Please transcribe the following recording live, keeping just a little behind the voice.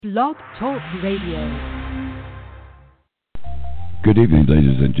Blog Talk Radio. Good evening,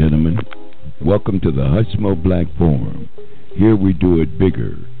 ladies and gentlemen. Welcome to the Hushmo Black Forum. Here we do it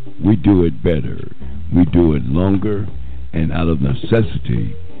bigger, we do it better, we do it longer, and out of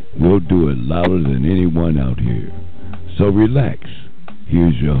necessity, we'll do it louder than anyone out here. So relax.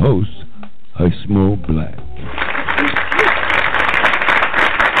 Here's your host, Hushmo Black.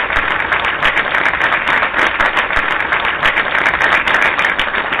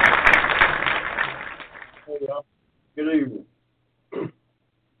 Good evening.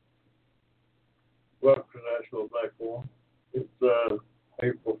 Welcome to the National Black Forum. It's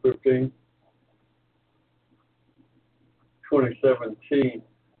April 15th, 2017.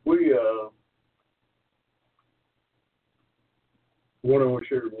 We want to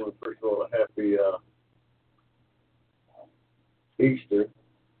wish everyone, first of all, a happy Easter.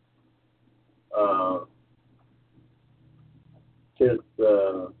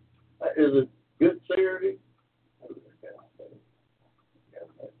 Is it Good Saturday?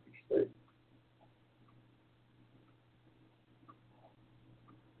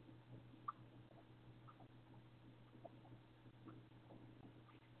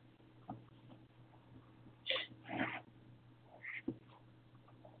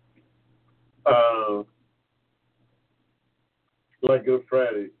 Like Good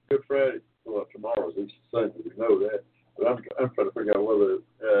Friday. Good Friday, well, tomorrow's Easter Sunday, we know that. But I'm trying to figure out whether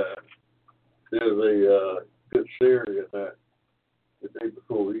there's a Good Saturday or not the day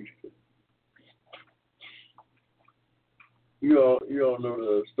before Easter. You all know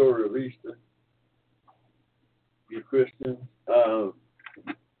the story of Easter. You Christians.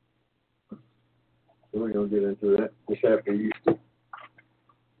 We're going to get into that just after Easter.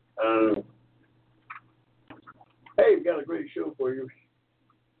 Hey, we got a great show for you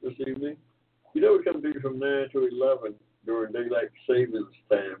this evening. You know, we come to you from 9 to 11 during daylight savings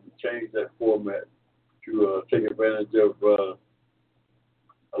time. We changed that format to take advantage of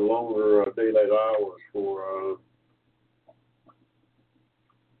a longer daylight hours for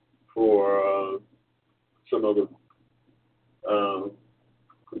some of the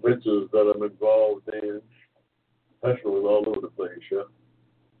conventions that I'm involved in. Actually, all over the place, yeah.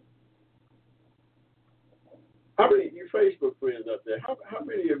 How many of you Facebook friends out there? How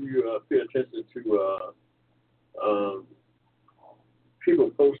many of you pay attention to people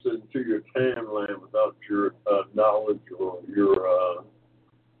posting to your timeline without your knowledge or your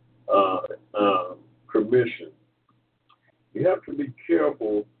permission? You have to be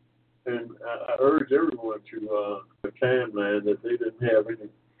careful, and I urge everyone to the timeline that they didn't have any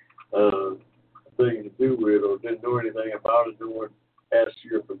thing to do with or didn't know anything about it. No one asked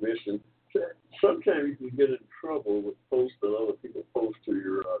your permission. Sometimes you can get in trouble with posts that other people post to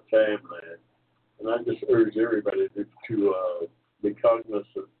your timeline. And I just urge everybody to be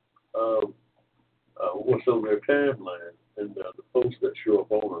cognizant of what's on their timeline and the posts that show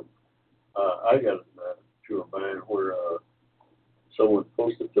up on them. I got to a mind where someone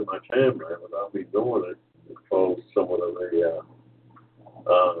posted to my timeline without me knowing it. It caused somewhat of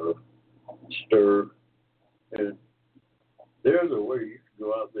a stir. And there's a way you can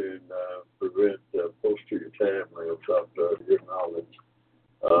go out there and prevent post to your timeline without your knowledge.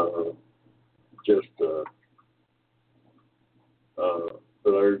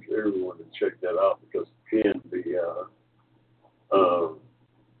 But I urge everyone to check that out because it can be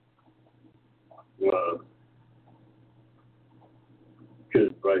could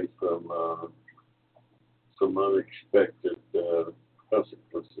invite some unexpected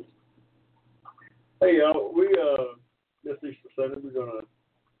consequences. Hey, y'all, we this Easter Sunday we're gonna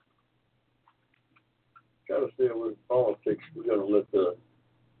try to stay away from politics. We're gonna let the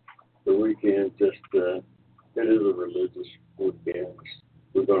weekend just it is a religious weekend.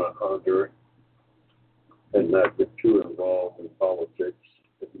 We're gonna honor it and not get too involved in politics,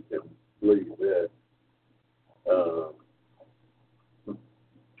 if you can believe that.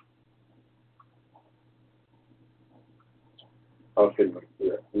 How can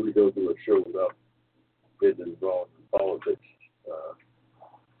we go do a show without getting involved in politics?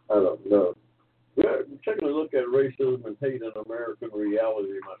 I don't know. We're taking a look at racism and hate in American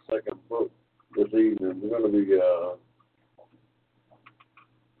reality. My second book this evening. We're going to be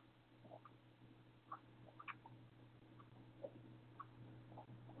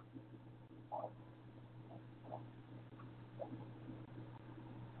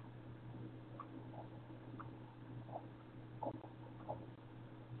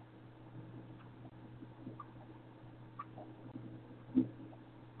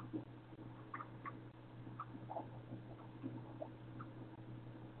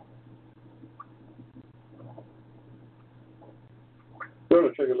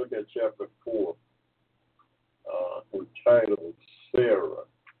want to take a look at chapter 4, entitled Sarah.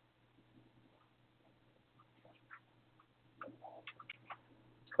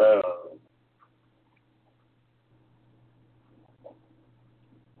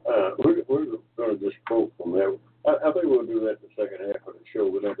 We're going to just quote from there. I think we'll do that in the second half of the show.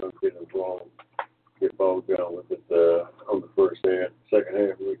 We're not going to get bogged down with it on the first half. Second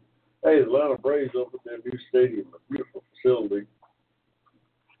half, hey, Atlanta Braves opened their new stadium, a beautiful facility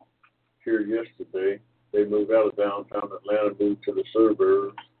here yesterday. They moved out of downtown Atlanta, moved to the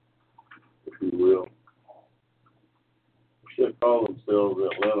suburbs, if you will. They should call themselves the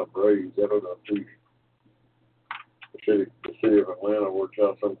Atlanta Braves. I don't know if the city of Atlanta works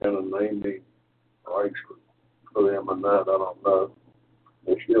out some kind of naming rights for them or not. I don't know.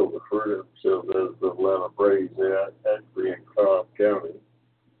 They still refer to themselves as the Atlanta Braves. They're actually in Cobb County.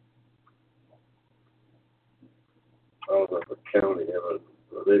 I don't know if the county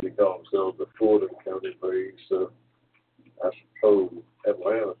they call themselves the Fulton County Braves. So I suppose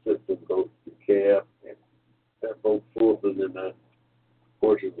Atlanta sits in both DeKalb and that both Fulton and that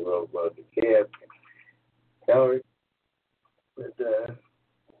portion of DeKalb County. But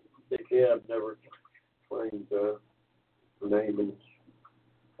DeKalb never claimed naming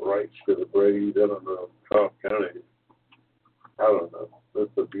rights to the Braves. I don't know. Cobb County, I don't know.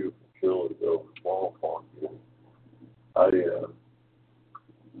 That's a beautiful facility over in Ballpark. I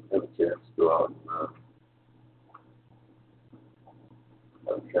had a chance to go out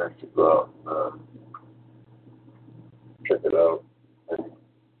and check it out. And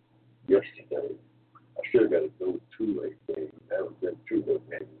yesterday, I should have got to go to a game. I haven't been to the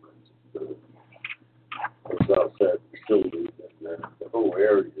game. It's outside facilities, and the whole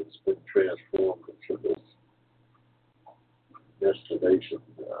area has been transformed into this destination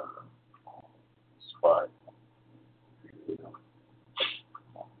spot.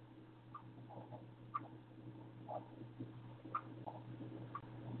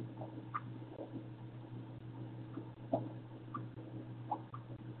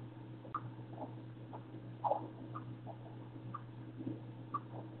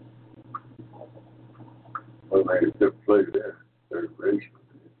 Well, they could play there. They're racing.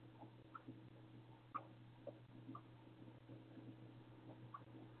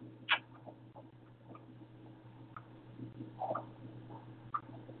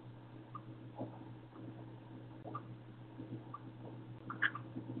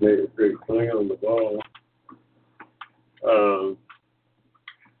 They're playing on the ball.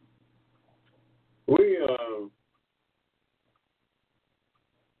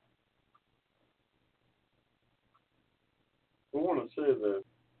 I want to say that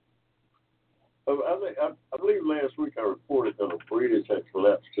I believe last week I reported that a bridge had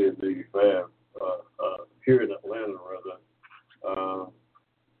collapsed here in 85, here in Atlanta rather,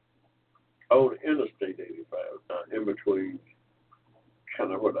 on Interstate 85, in between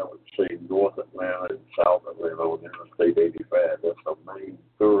kind of what I would say North Atlanta and South Atlanta on Interstate 85. That's the main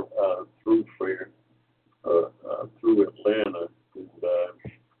thoroughfare through Atlanta. And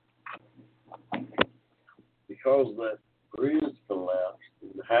because of that bridge collapsed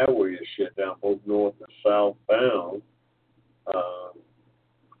and the highway is shut down both north and southbound,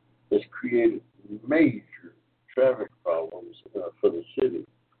 it's created major traffic problems for the city.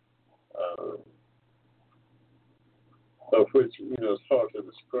 Of which, it's hard to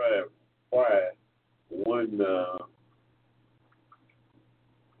describe why one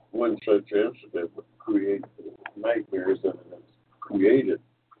such incident would create nightmares that it's created.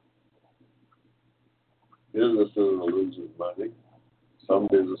 Businesses are losing money. Some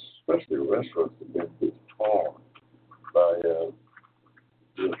businesses, especially restaurants, have been hit hard by the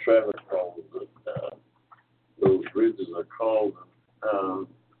traffic problems that those bridges are causing.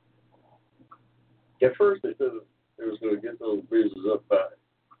 At first, they said they was going to get those bridges up by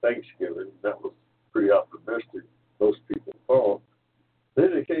Thanksgiving. That was pretty optimistic. Most people thought. Then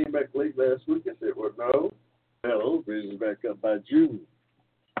they came back late last week and said, well, no, now those bridges back up by June.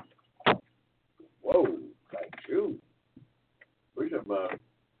 Whoa, by June? We're talking about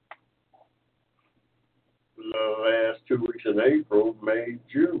the last 2 weeks in April, May,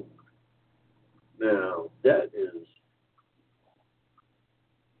 June. Now, that is,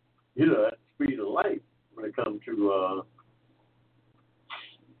 that speed of light when it comes to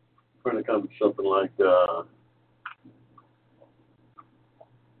something like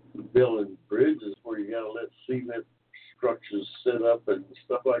building bridges where you got to let cement structures set up and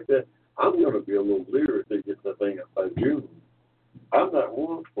stuff like that. I'm going to be a little leery if they get that thing up by June. I'm not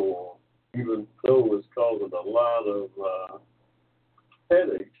one for, even though it's causing a lot of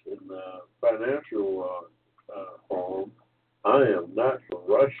headaches and financial harm, I am not for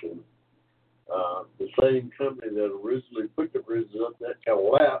station, the same company that originally put the bridges up that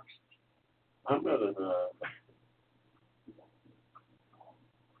collapsed. I'm not in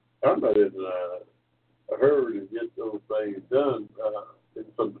a hurry to get those things done in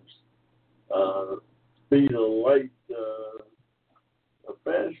some speed of light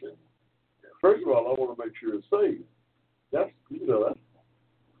fashion. First of all, I want to make sure it's safe. That's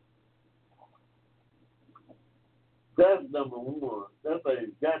number one. That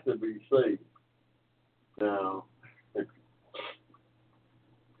thing's got to be safe. Now, they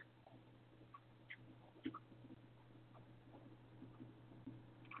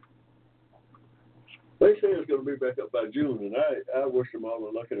say it's going to be back up by June, and I wish them all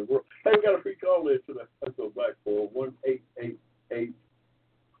the luck in the world. Hey, we got a free call in to the Hushmo Black for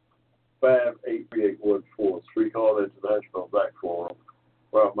 1-888-583-814. Free call into the Hushmo Black Forum.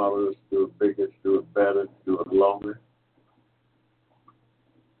 Where our motto is to do it bigger, to do it better, to do it longer.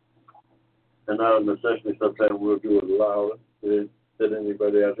 And out of necessity, sometimes we'll do it louder than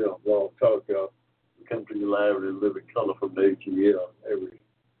anybody out there on Blog Talk. We come to you live and live in color from the ATL every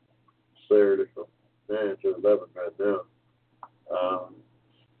Saturday from 9 to 11 right now.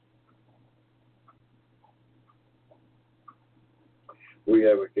 We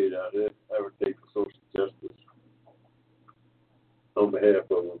advocate out here, advocate for social justice on behalf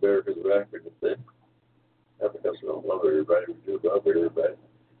of Americans of African descent. Not because we don't love everybody, we do love everybody.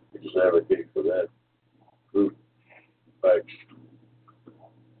 We just advocate for that group. By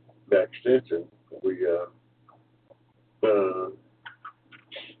extension, we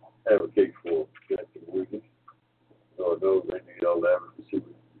advocate for protecting women. Lord knows they need all the advocacy we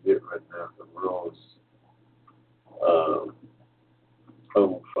can get right now from Rose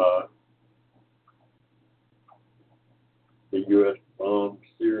home fire. The U.S. bombed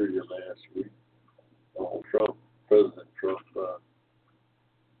Syria last week. President Trump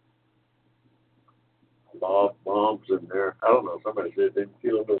lobbed bombs in there. I don't know, somebody said they didn't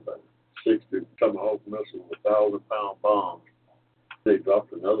kill nobody. 60 Tomahawk missiles with 1,000-pound bombs. They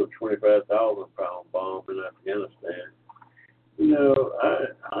dropped another 25,000-pound bomb in Afghanistan. We've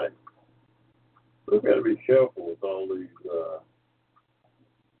got to be careful with all these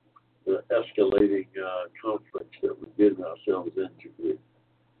the escalating conflicts that we're getting ourselves into.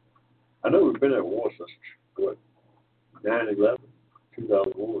 I know we've been at war since, 9/11,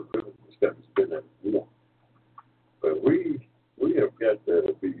 2001, this country's been at war. But we have got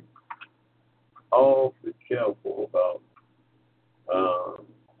to be awfully careful about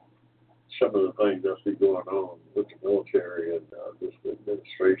some of the things I see going on with the military and this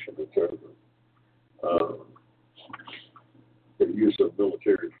administration in terms of the use of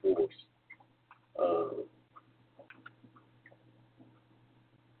military force.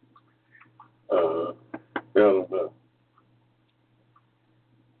 I don't know.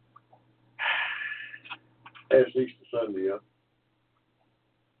 As Easter Sunday up.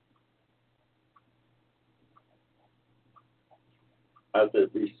 I said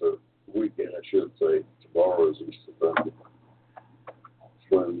Easter weekend, I should say. Tomorrow is Easter Sunday. It's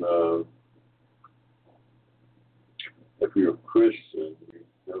when, if you're a Christian, you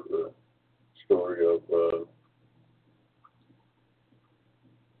know the story of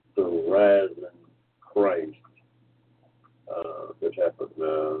the rise in Christ that happened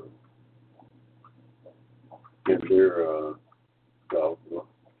in their dogma.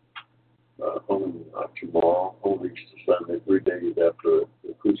 Tomorrow, on Easter Sunday, 3 days after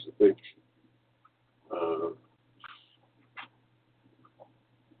the crucifixion.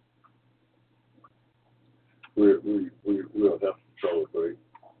 We'll have to celebrate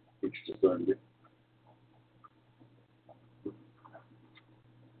Easter Sunday.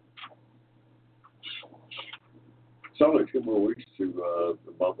 It's only 2 more weeks to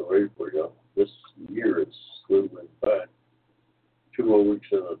the month of April. Yeah. This year is moving back. 2 more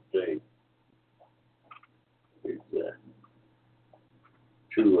weeks in a day.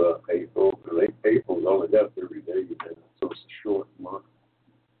 To April. April's only got 30 days in it, so it's a short month.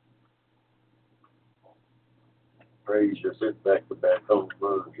 Praise just hit back-to-back home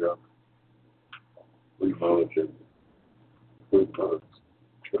runs, y'all. We monitor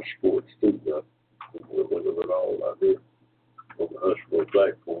sports too, y'all. We'll look at it all out here on the Hushmo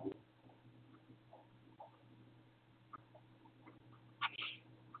platform.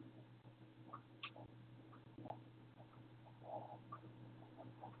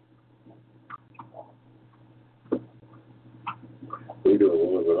 We do a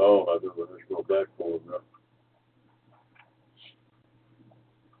little bit all. I do a Hushmo platform now.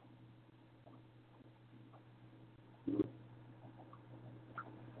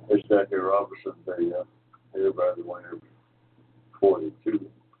 It's Jackie Robinson Day. Everybody's wearing 42.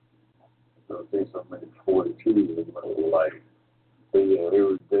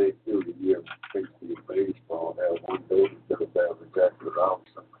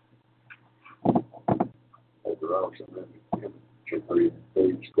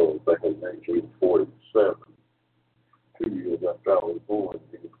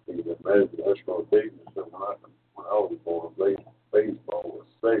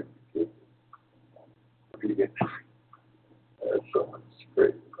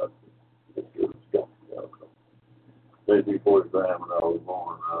 time when I was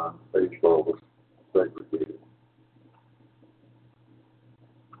born, baseball was segregated.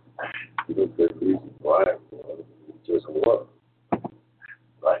 You look at the reason why it was, it just was.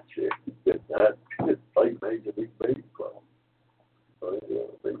 Black chick, did not play Major League Baseball. So, yeah,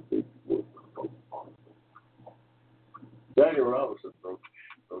 they were. Daniel Robinson broke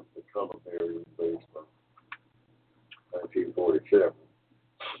the color barrier in baseball. 1947.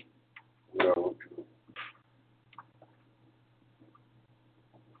 You know,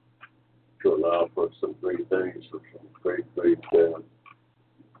 to allow for some great things, for some great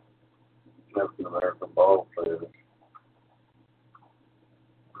African American ball players.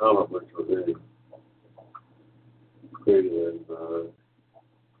 All of which were then created in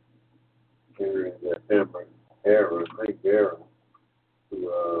during the era, Hank Aaron, who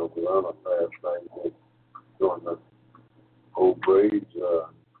was on a fast night during the old Braves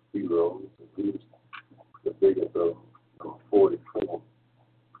heroes. He was the biggest of 44,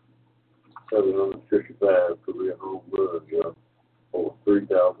 755 career home runs, over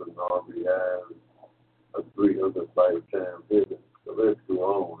 3,000 RBIs, a 300 by the time hit. So let's go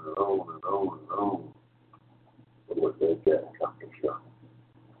on and on and on and on for what that guy accomplished.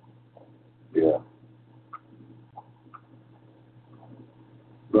 Yeah.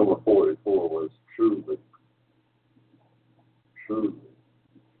 Number 44 was truly,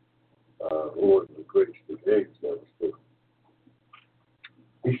 one of the greatest games that was still.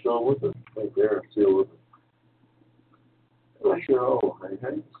 He's still with us. I think Aaron's still with us. I'm not sure how old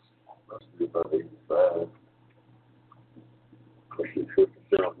Hank must be about 85. Especially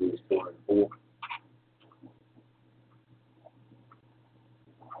 57, he was 24.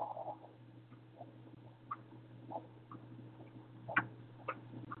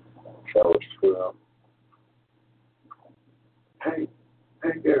 Charles 12. Hank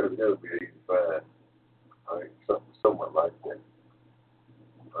Aaron never be 85. I mean, somewhat like that.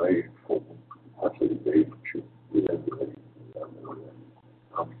 84. I think he's 82. He doesn't be 80.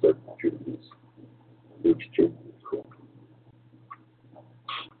 I'm 72. He's 2 years old.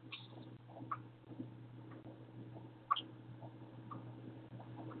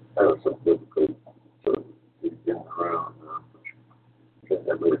 That was some difficult to get around. Can't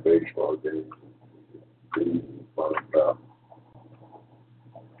have many baseball games. About.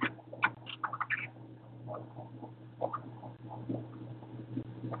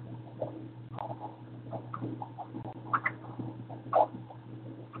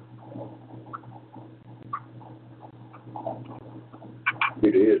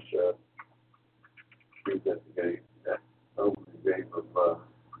 It is at the game, that opening game of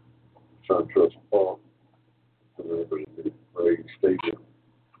SunTrust Park, the Braves Stadium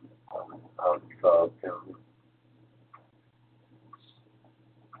out in Cobb County.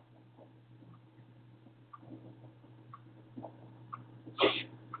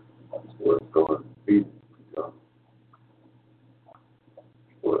 That's where it's going to be.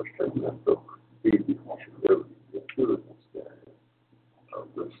 Where it's taking that going to be. You should really get to this guy.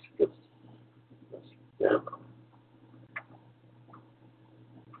 This damn.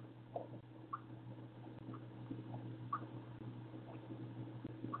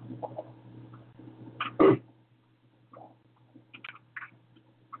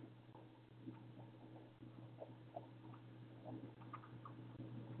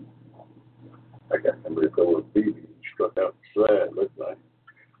 I got somebody going to be struck out the side, looked like.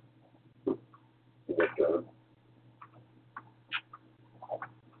 But,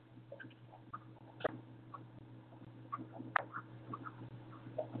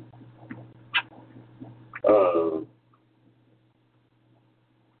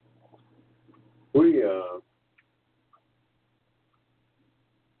 we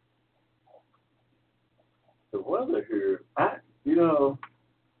the weather here, you know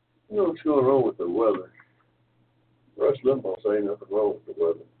what's going on with the weather. Rush Limbaugh say nothing wrong with the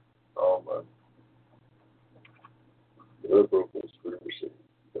weather. All my liberal conspiracy.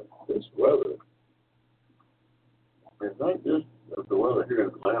 But this weather, and not just the weather here in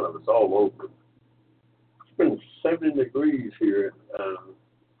Atlanta, it's all over. It's been 70 degrees here,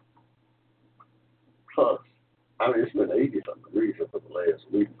 plus. I mean, it's been 80-something degrees for the last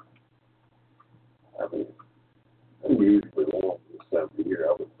week. I mean, I'm usually warm this time of the year.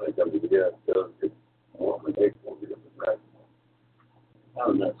 I would think, yeah, it does get warm in April, but I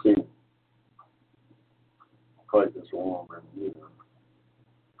have not seen quite this warm, and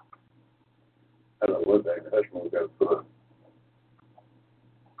I don't know what that Hushmo got to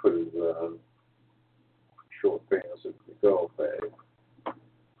put his short pants in the golf bag.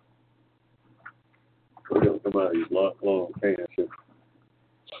 We're going to come out of these long pants and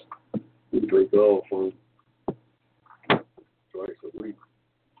usually golf on. So we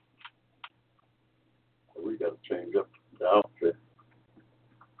got to change up the outfit.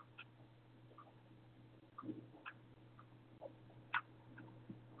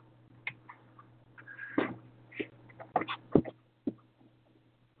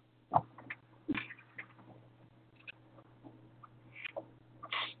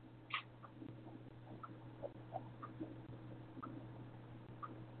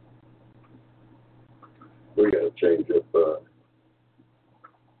 We got to change up.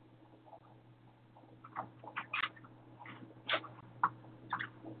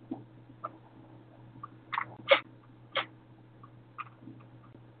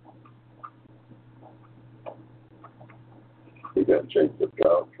 We got to change up the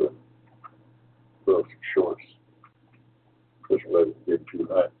outfit. Throw some shorts. Just let it get too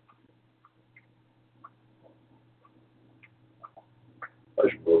hot. I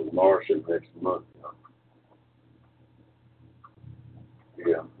should go to Martian next month.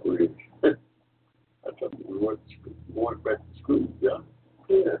 Yeah, we. I thought we went back to school. Yeah,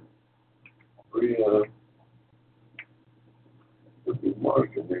 yeah. We'll be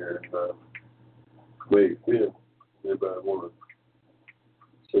Martian here in May 5th. Anybody want to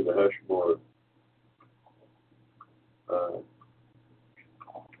see the Hushmo?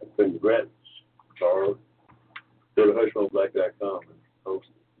 Congrats, Charles. Go to HushmoBlack.com and post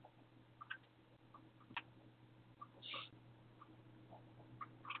it.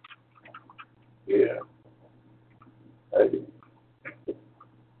 Yeah. Hey,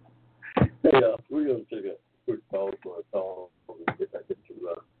 we're going to take a quick pause for a call. We're going to get back into,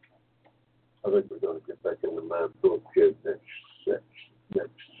 I think we're going to get back into Mindful Kid next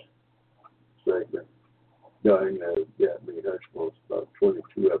segment. Going got me Hushmo. It's about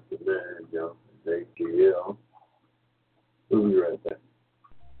 22 up to 9, y'all. ATL. We'll be right back.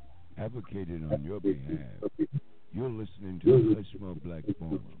 Advocated on your behalf. You're listening to the Hushmo Black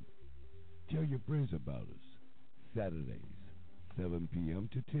Forum. Tell your friends about us. Saturdays, 7 p.m.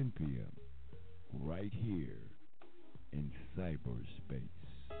 to 10 p.m. Right here in cyberspace.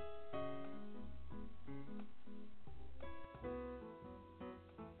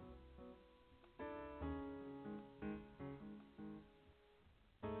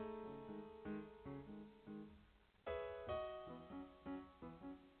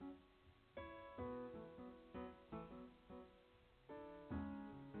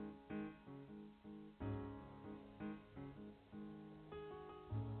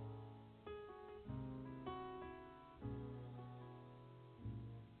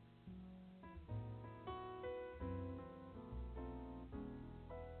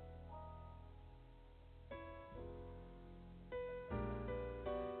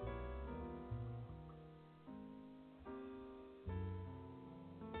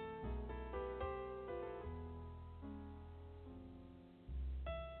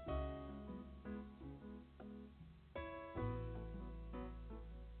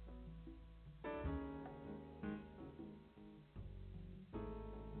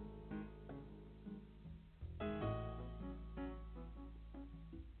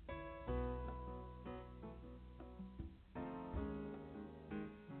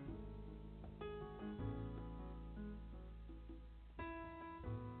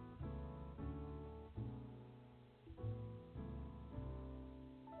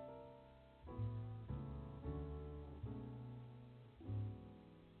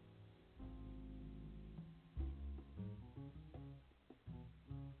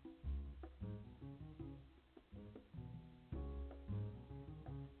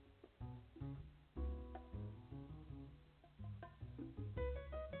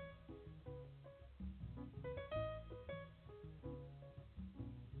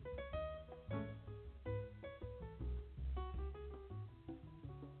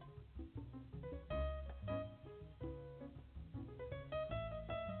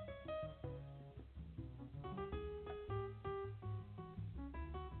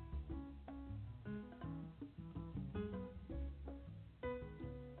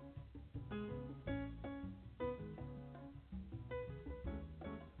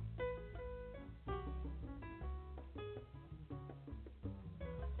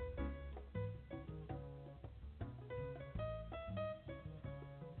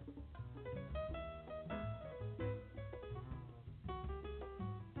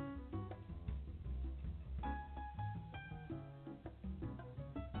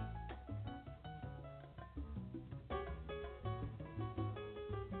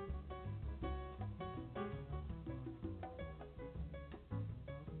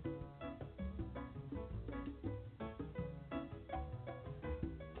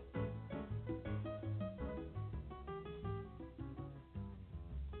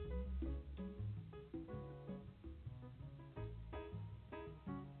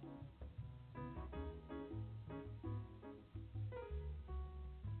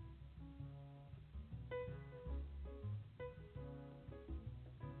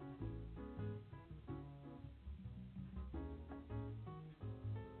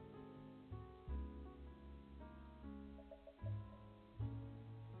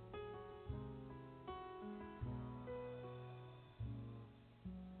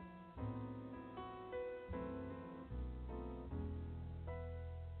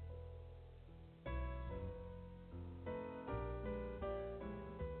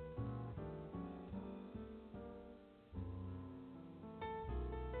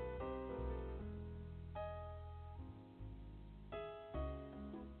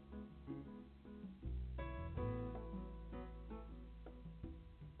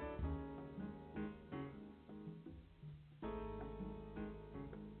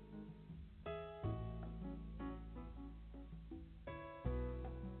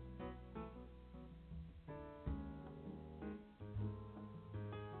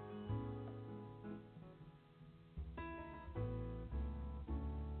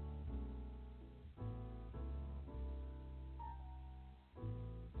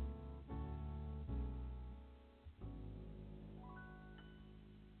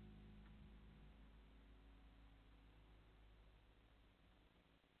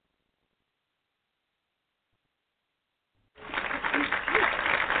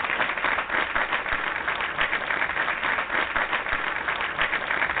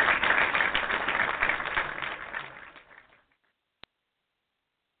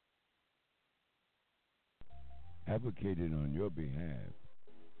 advocating on your behalf.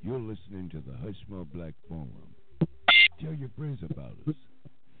 You're listening to the Hushmo Black Forum. Tell your friends about us.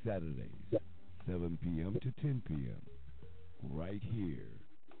 Saturdays, 7 p.m. to 10 p.m. right here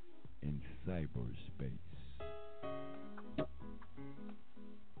in cyberspace.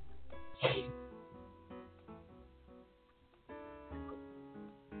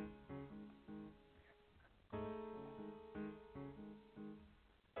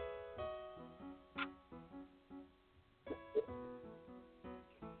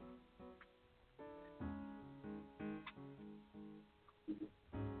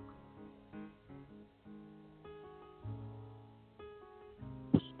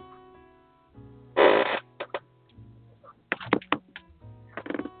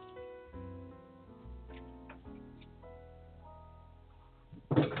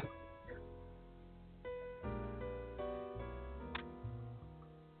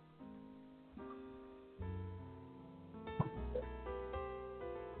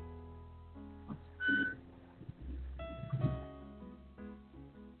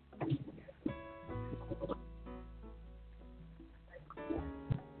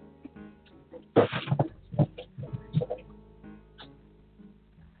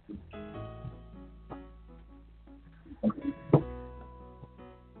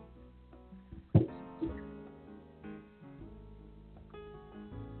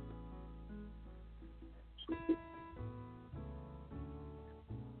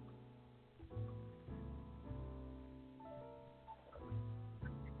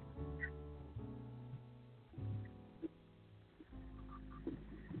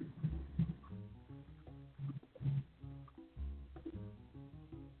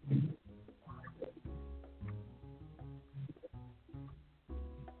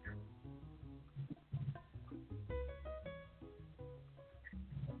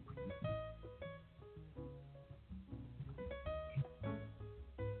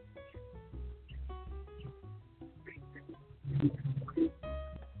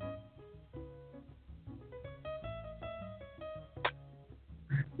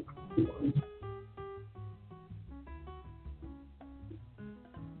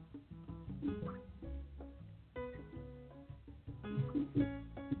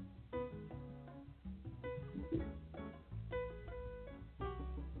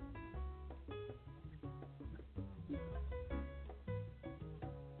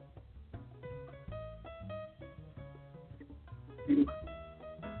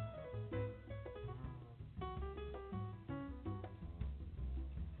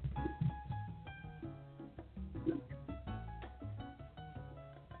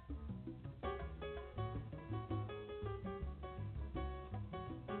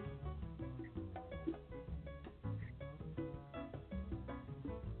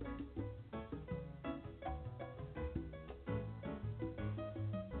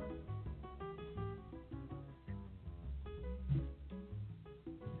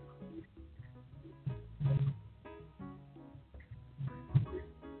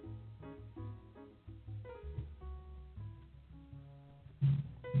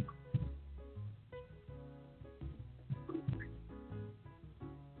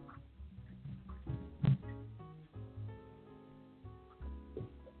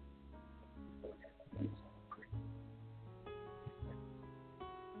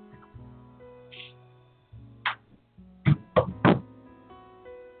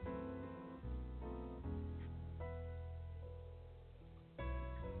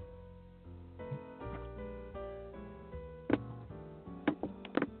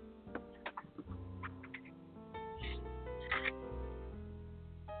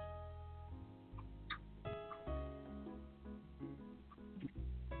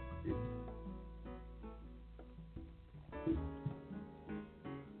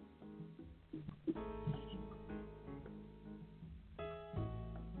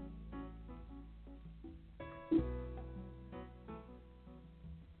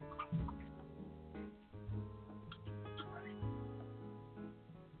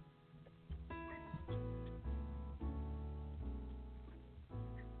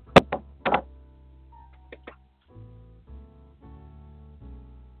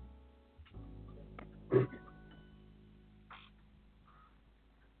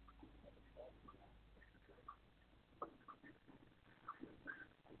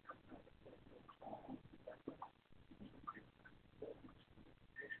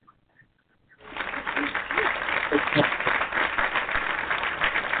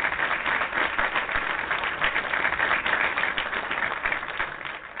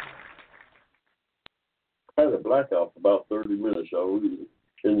 I had a blackout for about 30 minutes, so we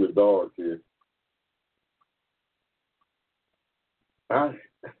were in the dark here.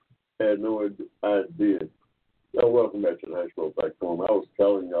 had no idea. So welcome back to the Hushmo platform. I was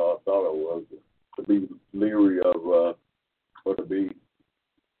telling y'all I thought I was to be leery of or to be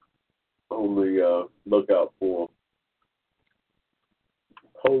on the lookout for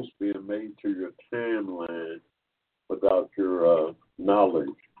posts being made to your timeline without your knowledge.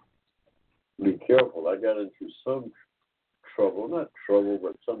 Be careful. I got into some trouble, not trouble,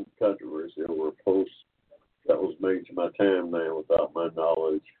 but some controversy over a post that was made to my timeline without my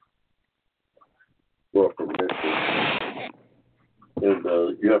knowledge or permission.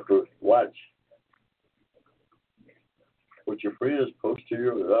 And you have to watch what your friends post to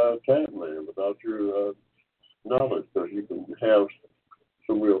your timeline without your knowledge, because you can have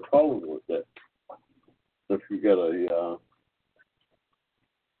some real problems with that. If you got a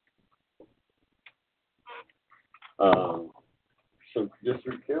so just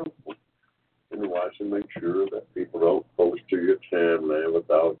be careful and watch and make sure that people don't post to your timeline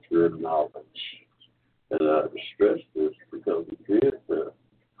without your knowledge. And I stress this because it did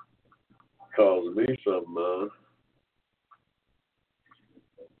cause me some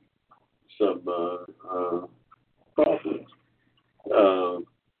problems.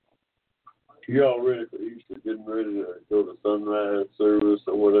 You all ready for Easter? Getting ready to go to sunrise service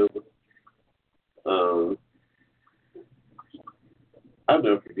or whatever? I'll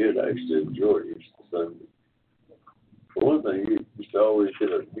never forget. I used to enjoy Easter Sunday. For one thing, you used to always get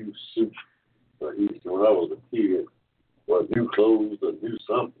a new suit for Easter. When I was a kid, or new clothes or new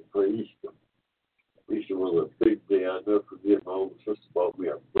something for Easter. Easter was a big day. I'll never forget. My older sister bought me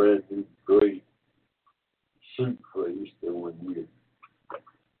a brand new gray suit for Easter one year.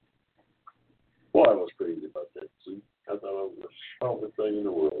 Boy, I was crazy about that suit. I thought I was the sharpest thing in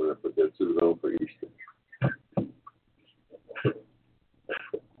the world when I put that suit on for Easter.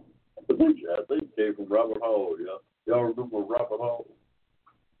 I think it came from Robert Hall, y'all remember Robert Hall?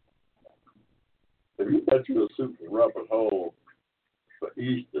 If you got you a suit from Robert Hall for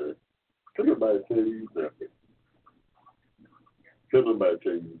Easter, could nobody tell you nothing. Could nobody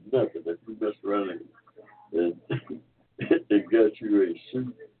tell you nothing if you messed around and got you a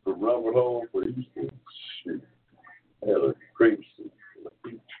suit from Robert Hall for Easter? Shoot. I had a great suit and a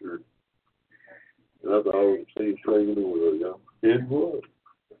pink shirt. And I thought I was the cleanest thing in the world, y'all. It was.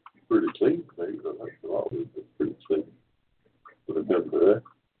 Pretty clean thing, but I always been pretty clean. Remember that.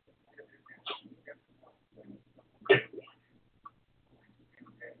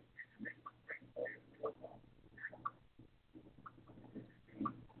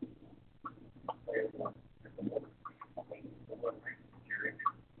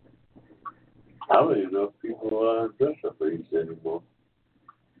 I don't even know if people dress up for Easter anymore.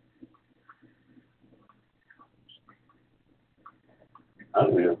 I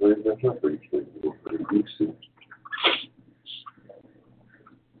don't even know if they dress up for Easter anymore. They used to.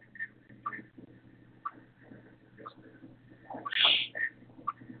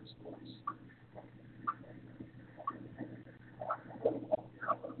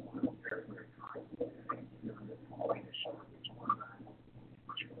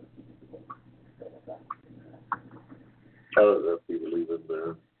 I don't know if people even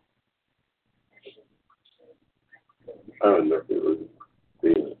I don't know if it was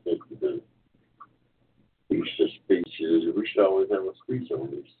being affected to Easter speeches. We should always have a speech on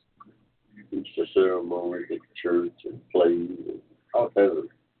this Easter ceremonies at church and plays and all kinds of.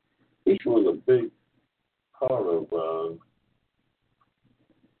 Easter was a big part of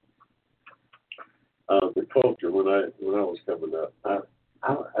the culture when I was coming up. I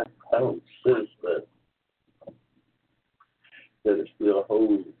don't sense that it still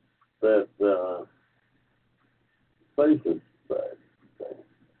holds that place in society.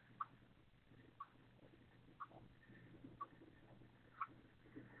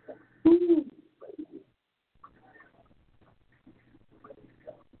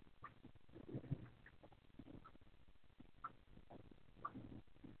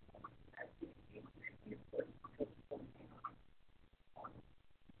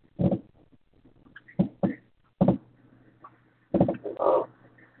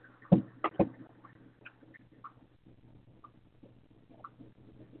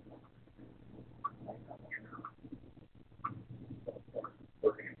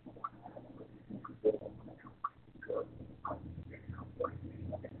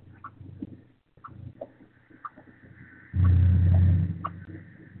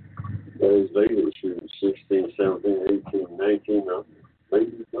 Those ladies shooting 16, 17, 18, 19,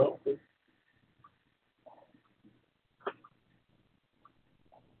 ladies golfing.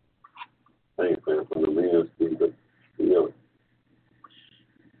 I ain't fan from the men's team, but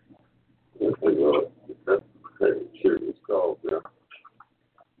that's serious golf now.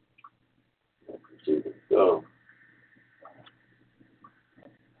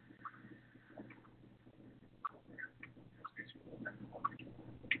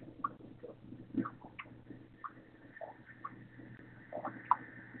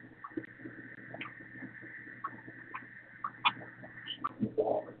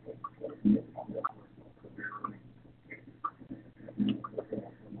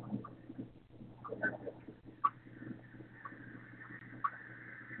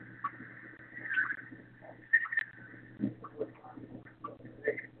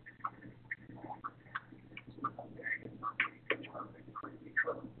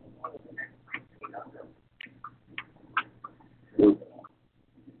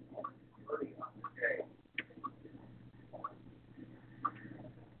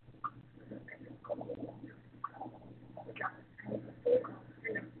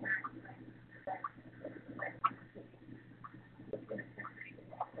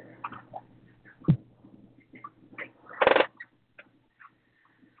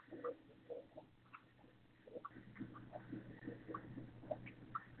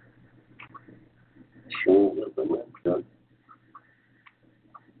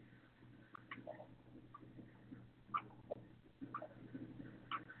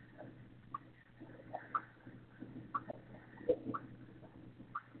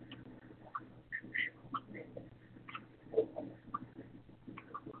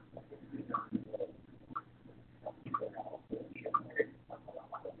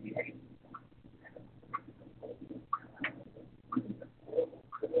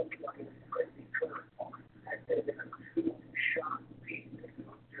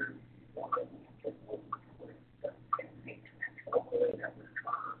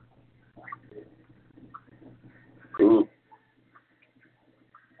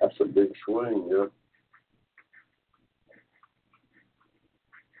 swing, yeah.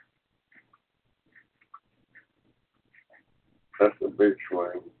 That's a big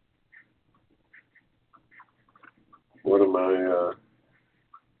swing. One of my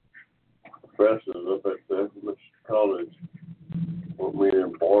professors up at the college want me to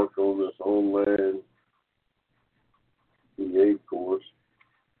embark on this on-land PA course.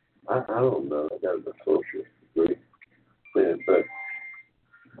 I don't know. I got an associate's degree. In fact,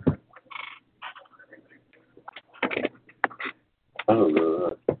 I don't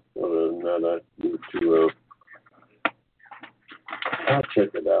know. Other than that, I need to. I'll check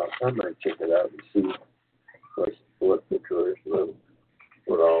it out. I might check it out and see what the curriculum,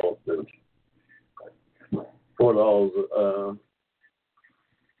 what all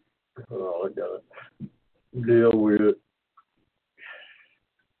I got to deal with.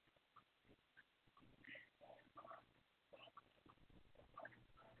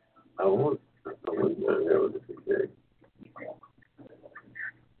 I want to have it today.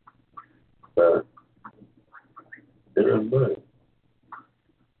 And I might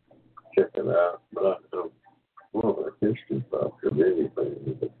check it out, but I don't want a history book of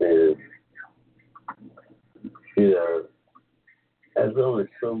anything because, there's only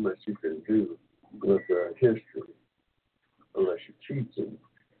so much you can do with history unless you're teaching.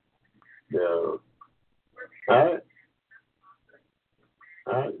 Now, I'm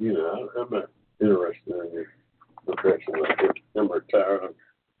not interested in your profession. I'm retired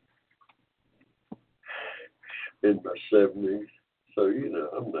in my 70s, so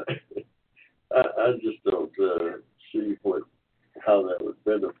I'm not. I just don't see how that would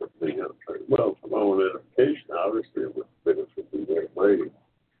benefit me. Well, for my own education, obviously it would benefit me that way.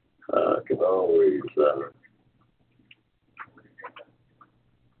 I could always.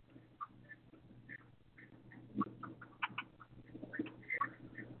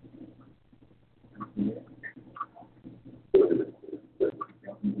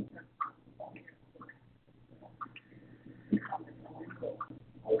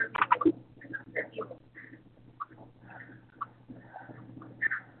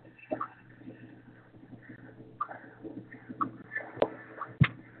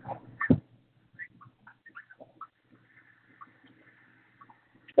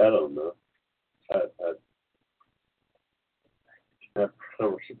 I don't know. I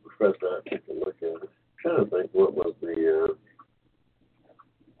was a professor. I take a look at it. Trying to think what was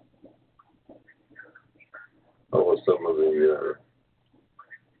some of the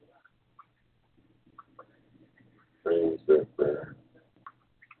things that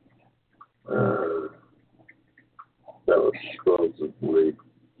was supposedly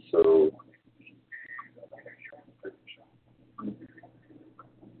so.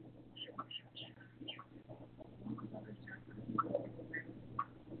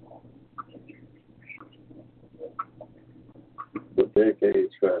 The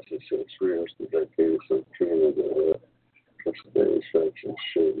decades crisis experience the decades of Trinidad, Pennsylvania, Section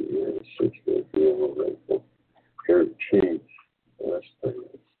City, and 16th year of April, 13th, last thing.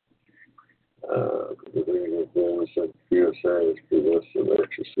 The leading things that USA has possessed of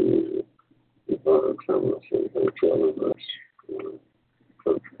ecstasy, divine timeless and hotel in us,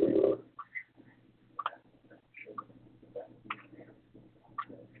 country.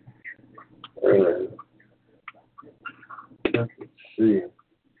 Let's see.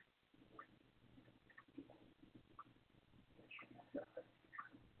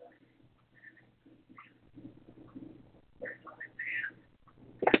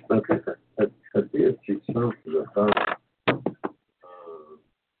 Okay, I did see something about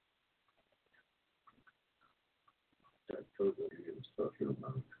that program he was talking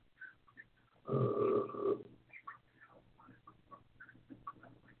about.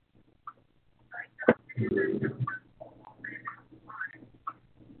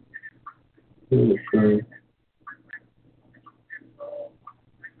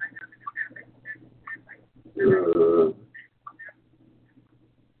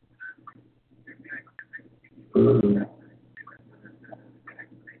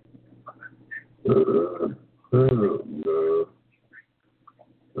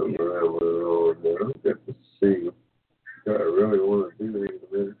 See, I really want to do it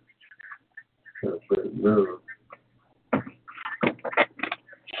in a minute. I said no.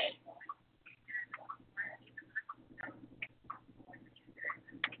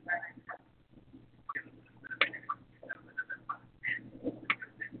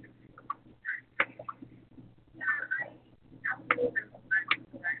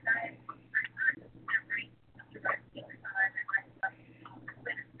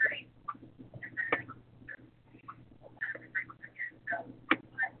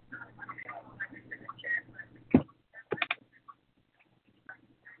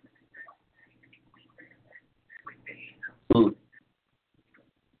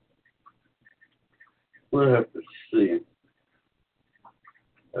 We'll have to see.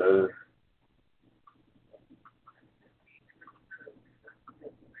 Uh,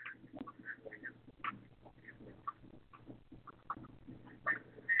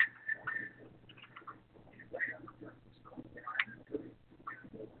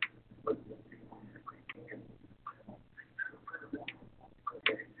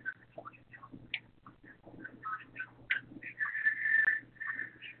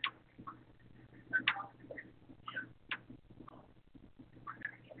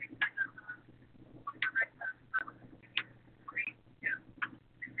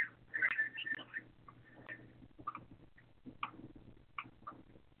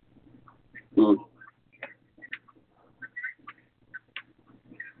 hmm,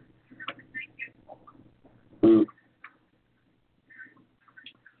 hmm.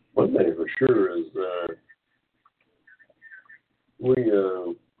 One thing for sure is we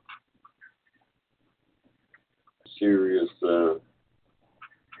serious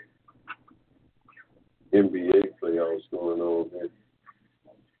NBA playoffs going on here.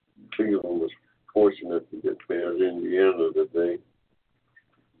 Cleveland was fortunate to get past Indiana today.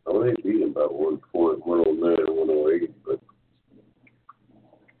 Oh, they beat them by 1 point, 109, 108, but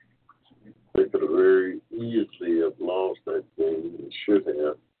they could have very easily have lost that game and should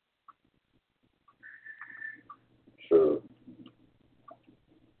have. So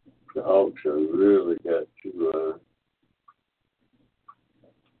the Hawks have really got to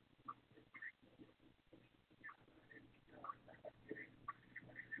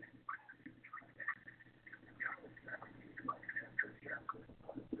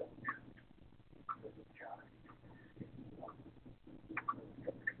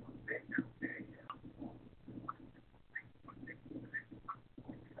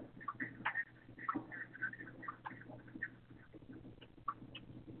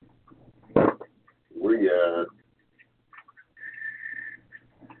we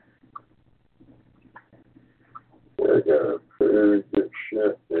I got a very good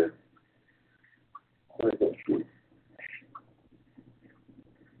shot there. I think she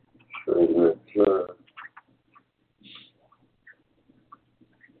showing that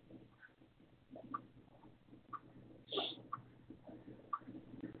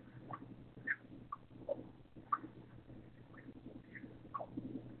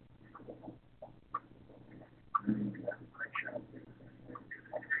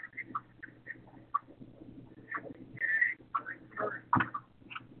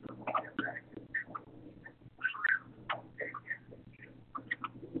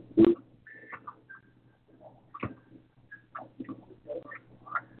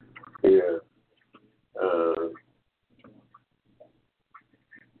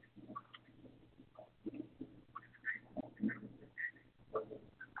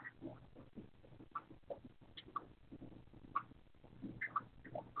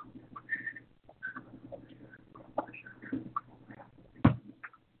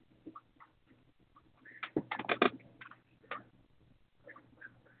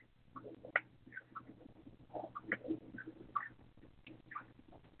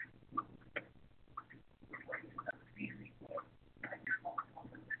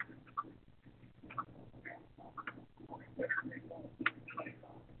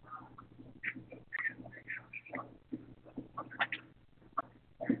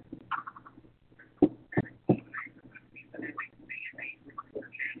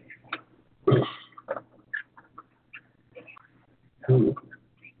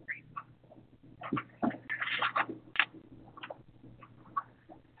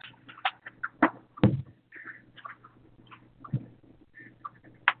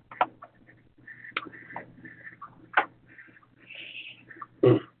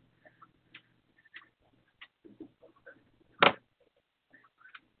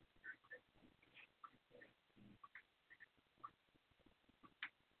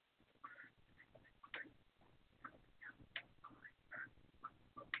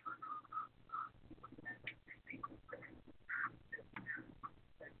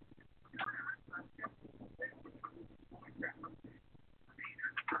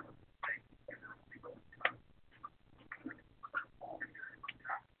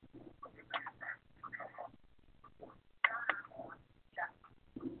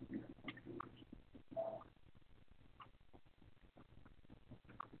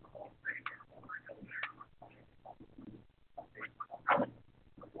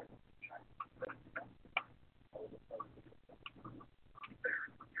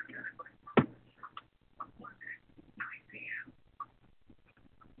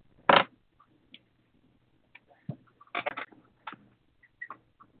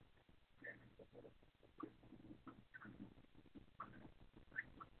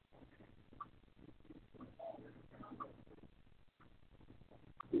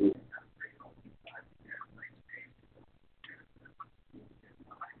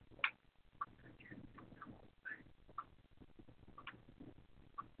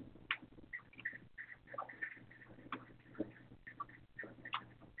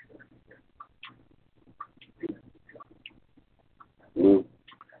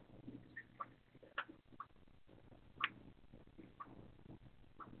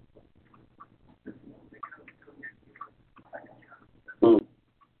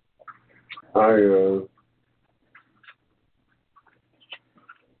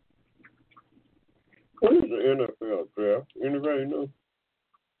what is the NFL draft? Anybody know?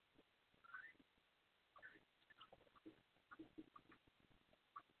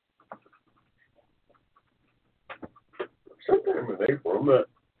 Sometime in April. I'm not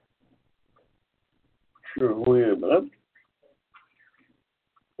sure when, but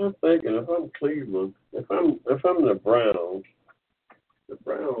I'm thinking if I'm Cleveland, if I'm the Browns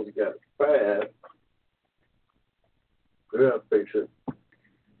got 5 draft picks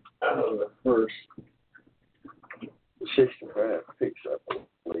out of the first 65 picks, I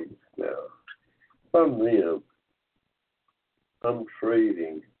believe. Now, if I'm them, I'm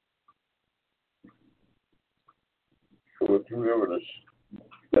trading with whoever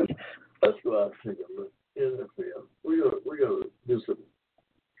this. Let's go out and take a look in the field. We're gonna do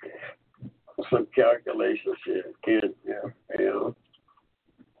some calculations here.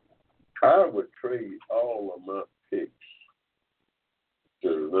 I would trade all of my picks to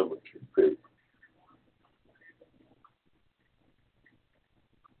the number 2 pick.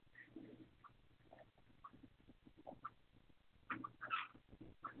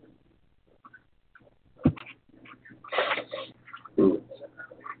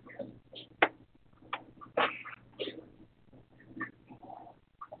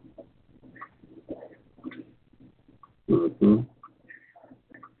 Mm-hmm.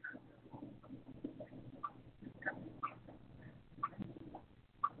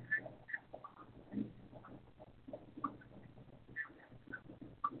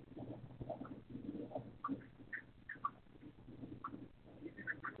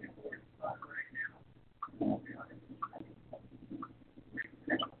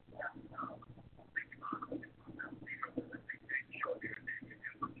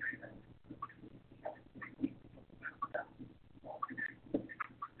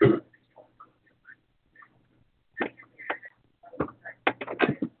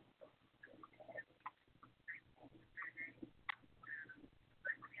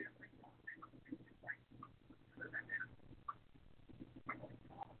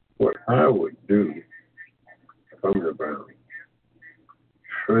 What I would do if I'm the Browns,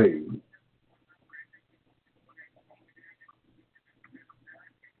 trade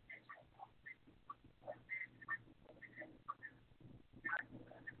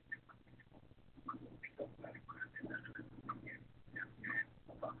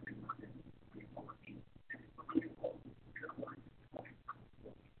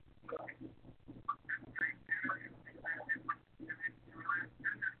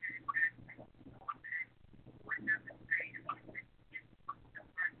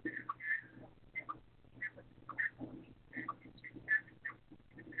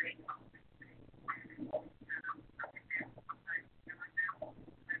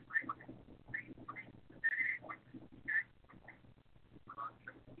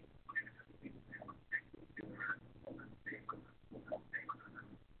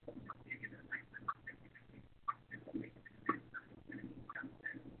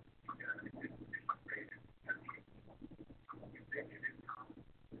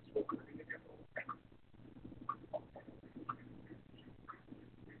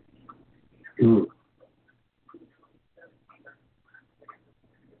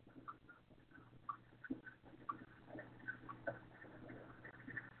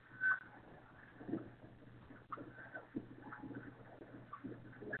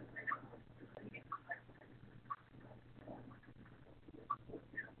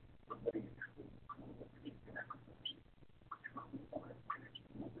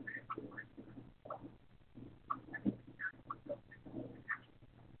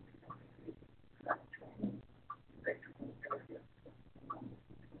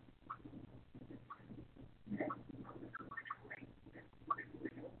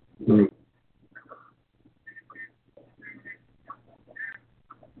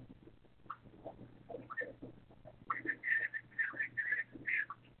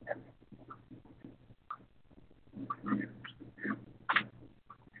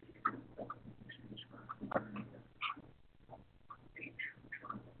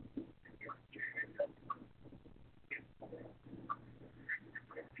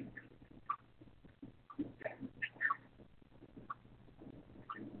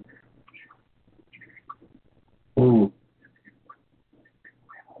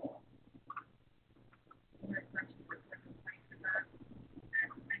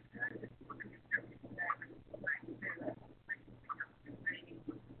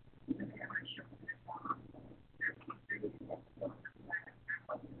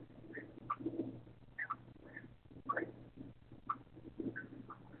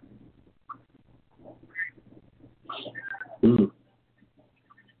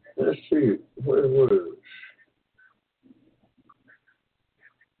let's see, where was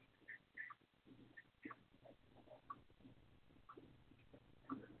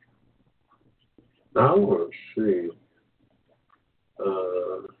I want to see.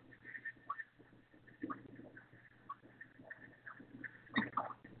 Uh,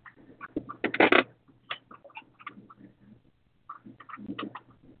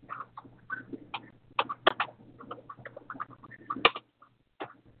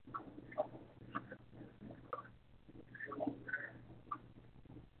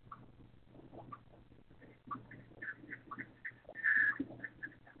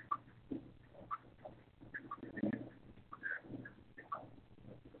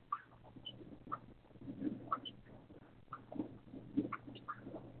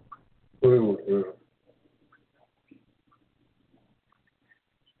 where was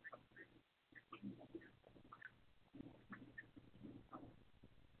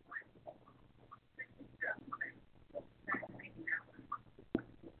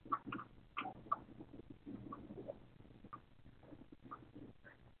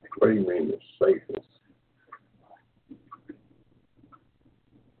what do you mean the safest?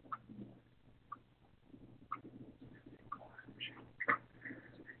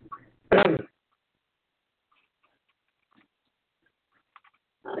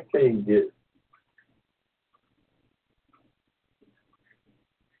 I can't get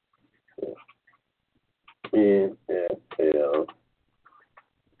NFL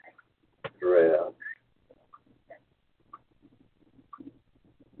draft.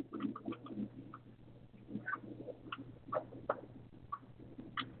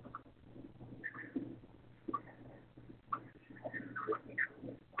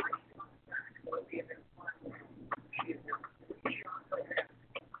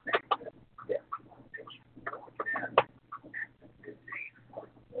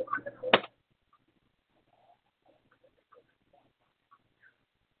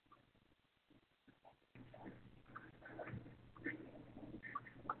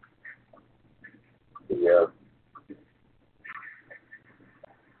 Yeah.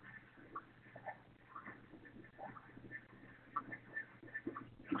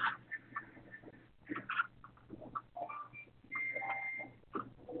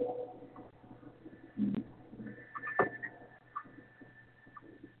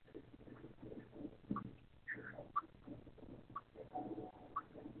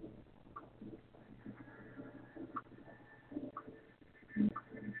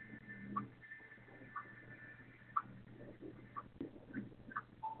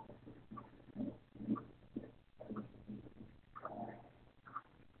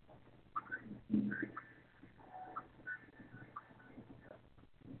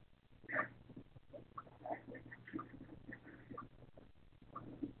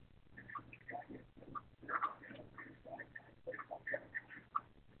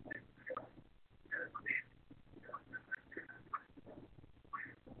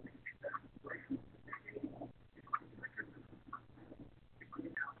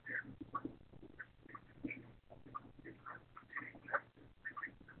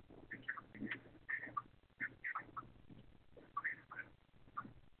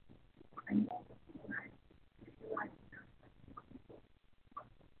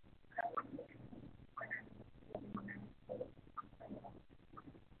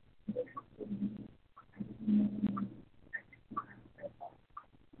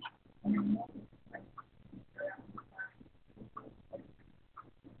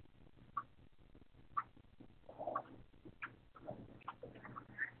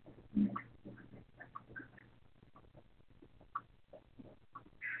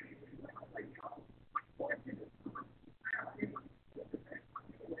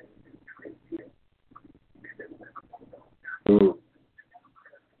 Mm.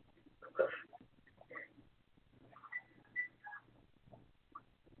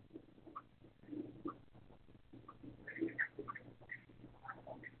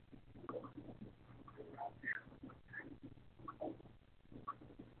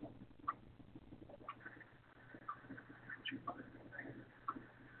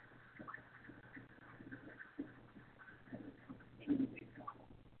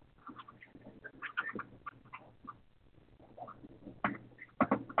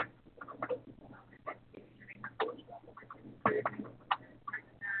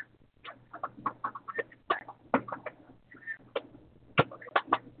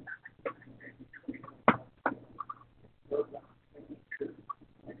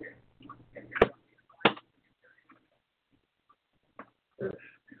 That's,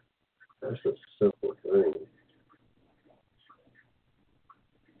 that's a simple thing.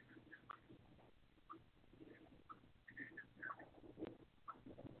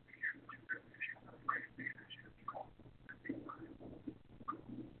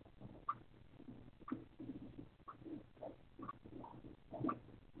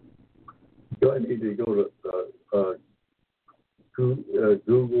 Do I need to go to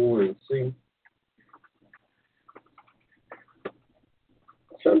Google and see?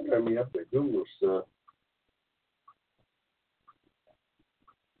 Sometimes you have to Google stuff.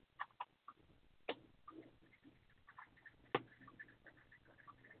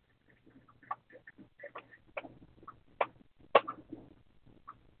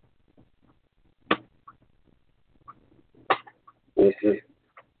 It's just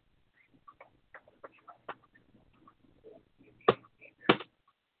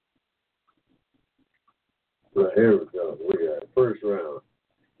right here we go. We got first round.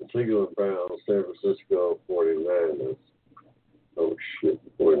 The Cleveland Browns, San Francisco 49ers. Oh shit,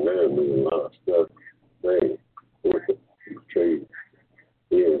 49ers moving a lot of stuff. They trade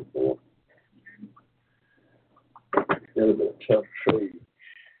in for. That'd have been a tough trade.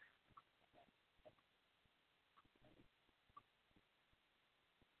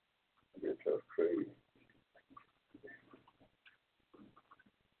 That'd be a tough trade.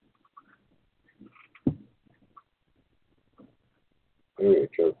 Very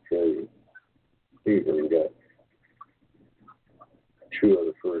tough trade. He even got 2 of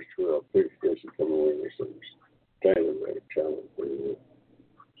the first 12 picks that should come away with some dynamite talent for you.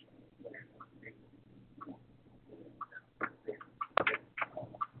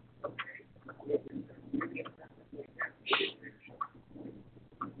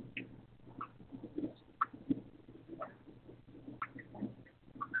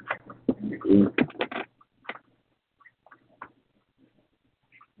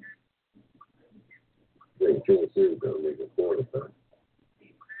 I think Tennessee's going to make a quarterback.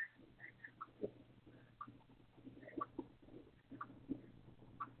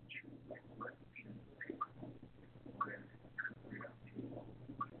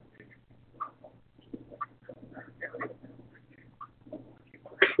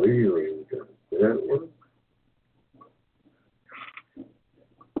 Cleveland, that one?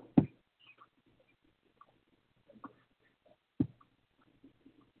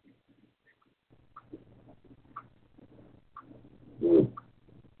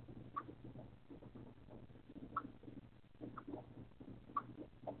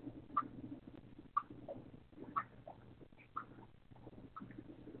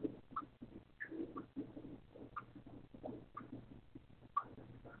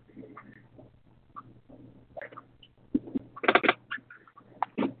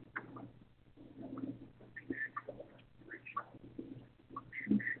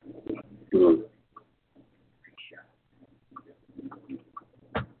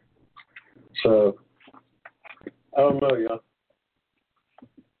 So, I don't know, y'all.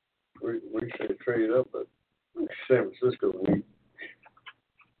 We should trade up, but San Francisco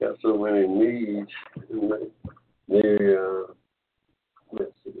got so many needs. And let's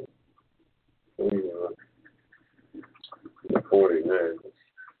see, the 49ers.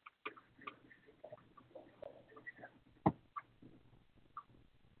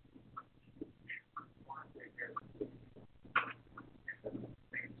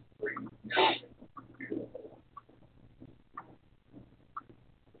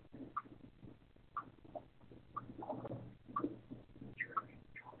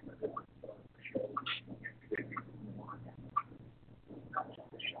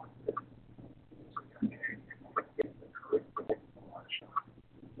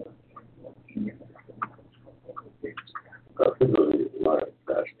 I think we'll get a lot of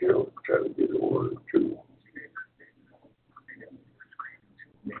guys still trying to get a 1 or 2.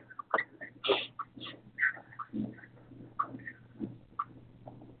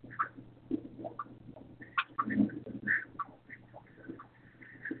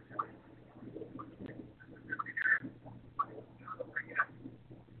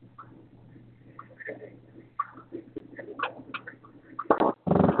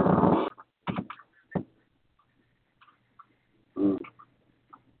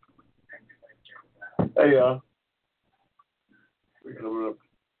 Hey, we're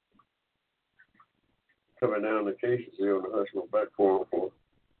coming down the cases here on the Hushmo back forum for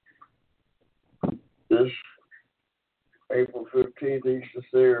this April 15th, Easter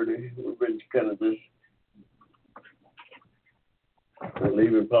Saturday. We've been kind of just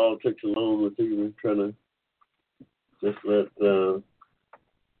leaving politics alone with you, trying to just let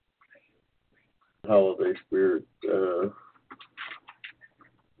holiday spirit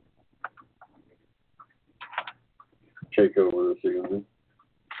take over this evening.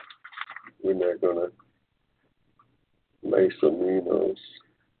 We're not going to make some Minos.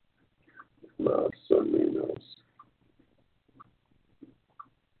 Not some Minos.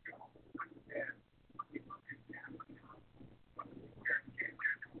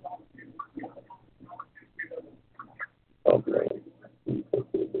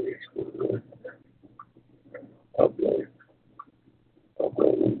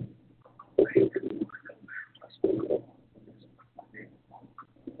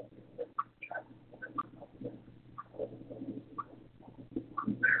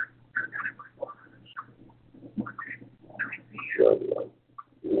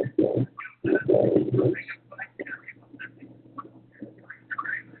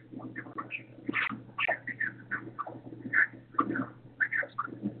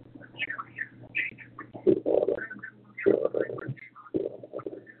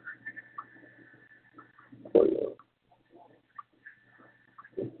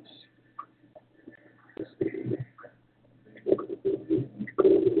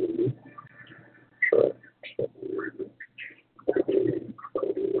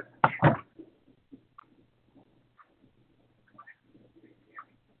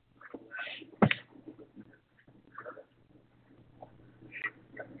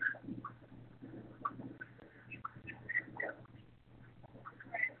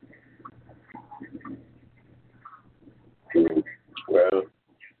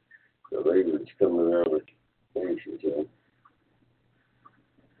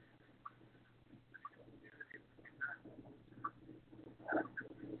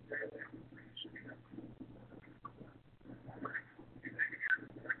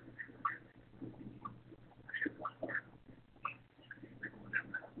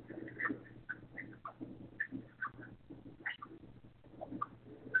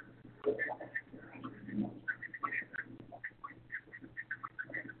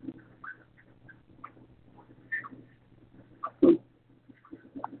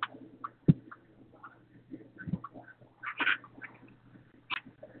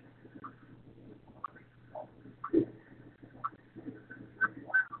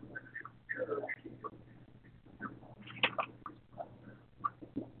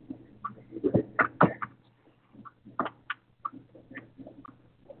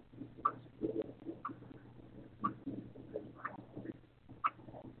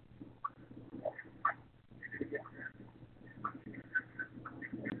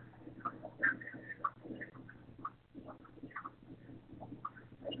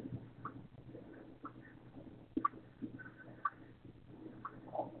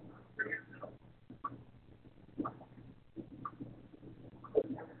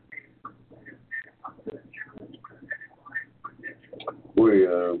 We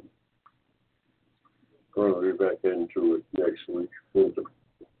going to be back into it next week with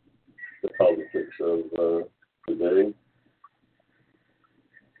the politics of today.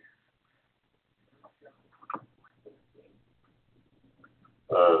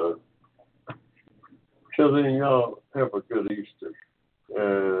 Till then, y'all have a good Easter.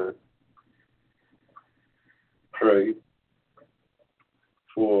 Pray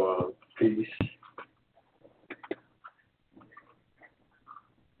for peace.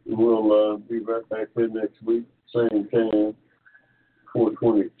 We'll be right back here next week, same time,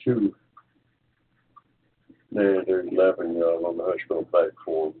 422. And there's 11 y'all on the Hushmo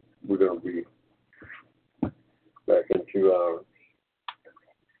platform. We're going to be back in 2 hours.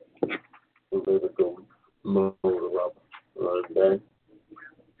 We're going to go mode up, run back.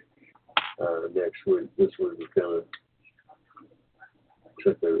 Next week, this week we kind of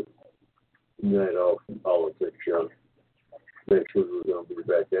took the night off from politics, y'all. Next week we're going to be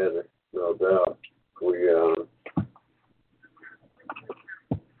back at it, no doubt. We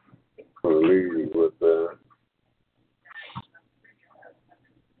will leave you with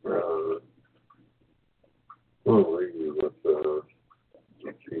we'll leave you with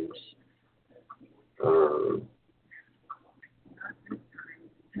peace.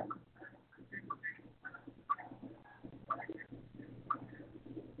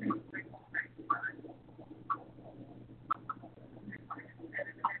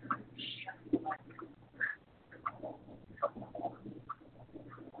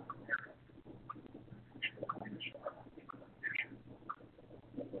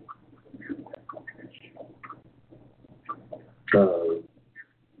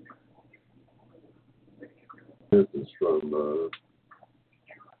 This is from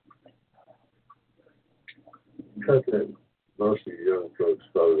something most of you young folks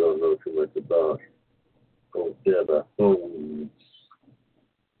probably don't know too much about. Oh, yeah, the homes.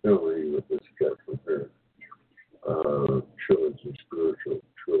 Don't read what this got from her. Trilogy, spiritual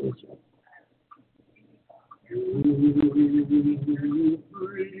trilogy.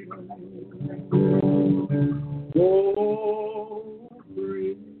 Oh,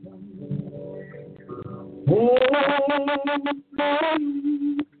 freedom. Oh,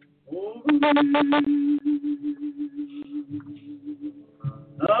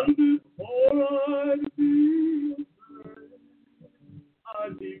 and before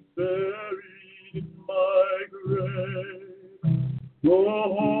I'd be buried in my grave. Go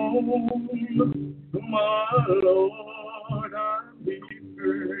home to my Lord and be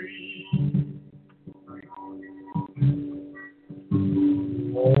free.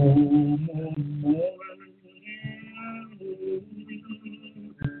 No more mourning,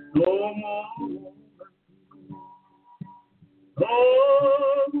 no more.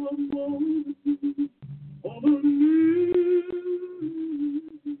 Oh, over me,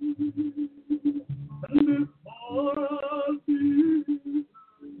 and before I'll be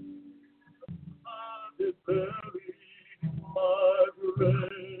buried in my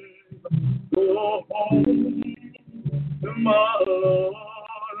grave. Go home to my Lord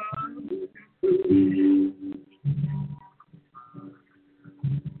and be free.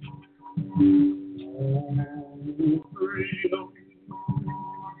 Oh, freedom.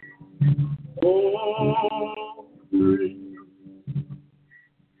 Oh, freedom.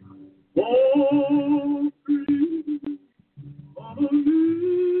 Oh, freedom. Oh,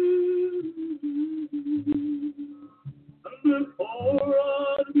 and before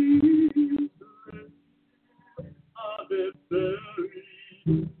I'll be buried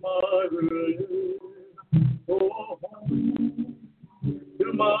in my grave. Oh, home to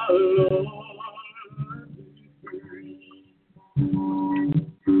my Lord and be free.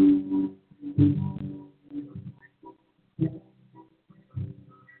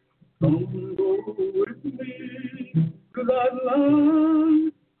 Come go with me to that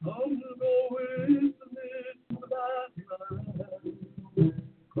land. Come go with me to that land.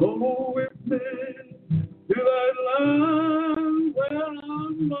 Go with me to that land where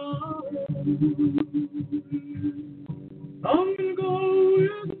I'm born. Come and go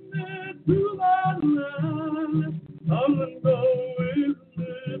with me to that land. Come and go with me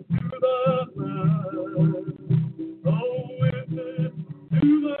to that land. Go with me to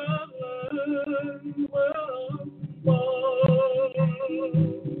that land where I'm born.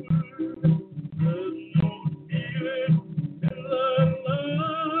 There's no healing in that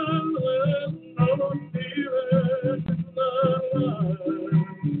land. There's no healing in that land.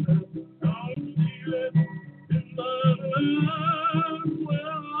 No healing in that land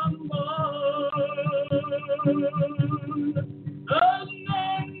where I'm born. There's no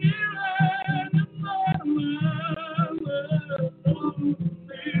healing in that land. There's no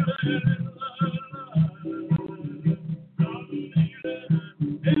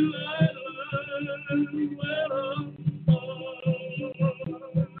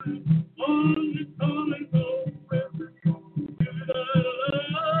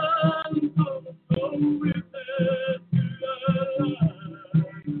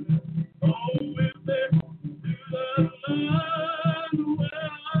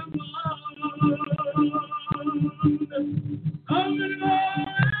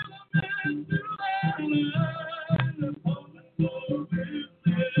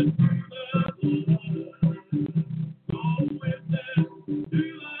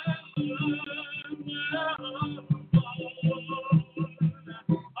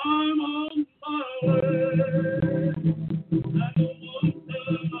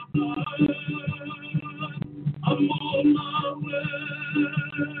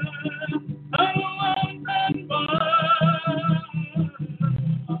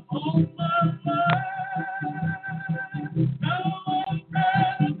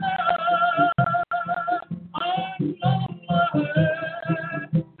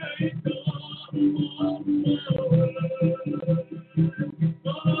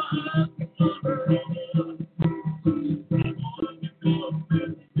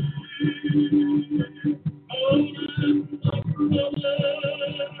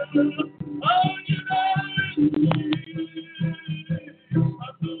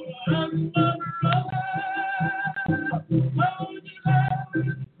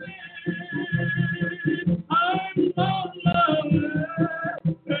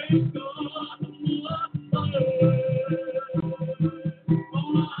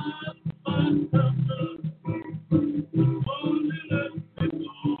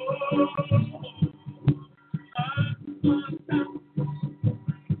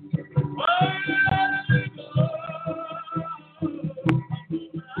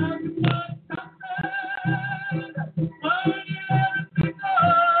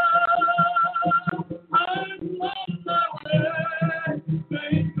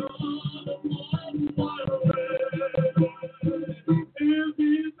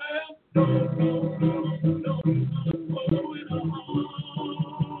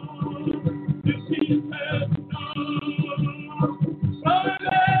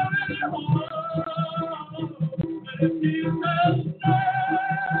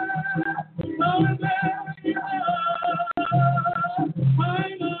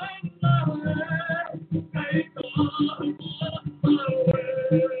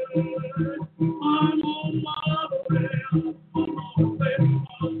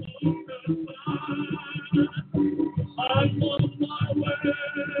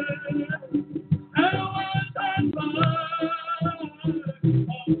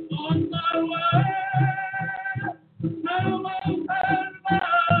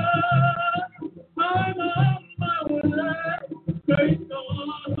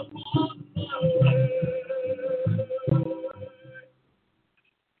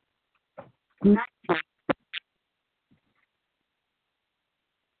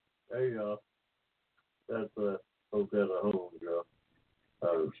Hey, that's folks at home,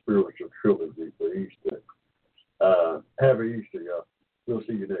 spiritual trilogy for Easter. Happy Easter, y'all. We'll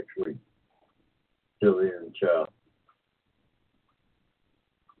see you next week. Till then, ciao.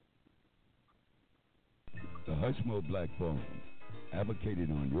 The Hushmo Black Forum, advocated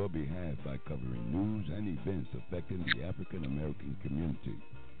on your behalf by covering news and events affecting the African American community.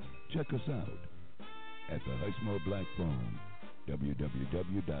 Check us out at the Hushmo Black Forum,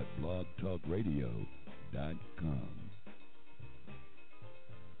 www.blogtalkradio.com.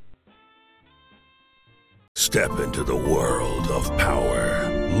 Step into the world of power,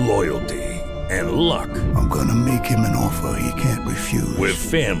 loyalty, and luck. I'm gonna make him an offer he can't refuse. With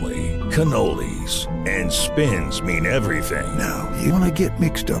family, cannolis, and spins mean everything. Now, you wanna get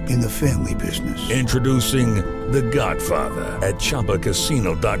mixed up in the family business. Introducing The Godfather at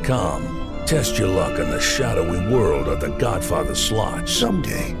ChumbaCasino.com. Test your luck in the shadowy world of The Godfather slot.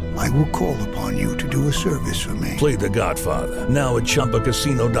 Someday, I will call upon you to do a service for me. Play The Godfather, now at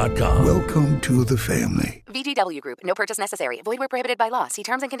ChumbaCasino.com. Welcome to the family. VGW Group. No purchase necessary. Void where prohibited by law. See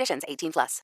terms and conditions. 18+.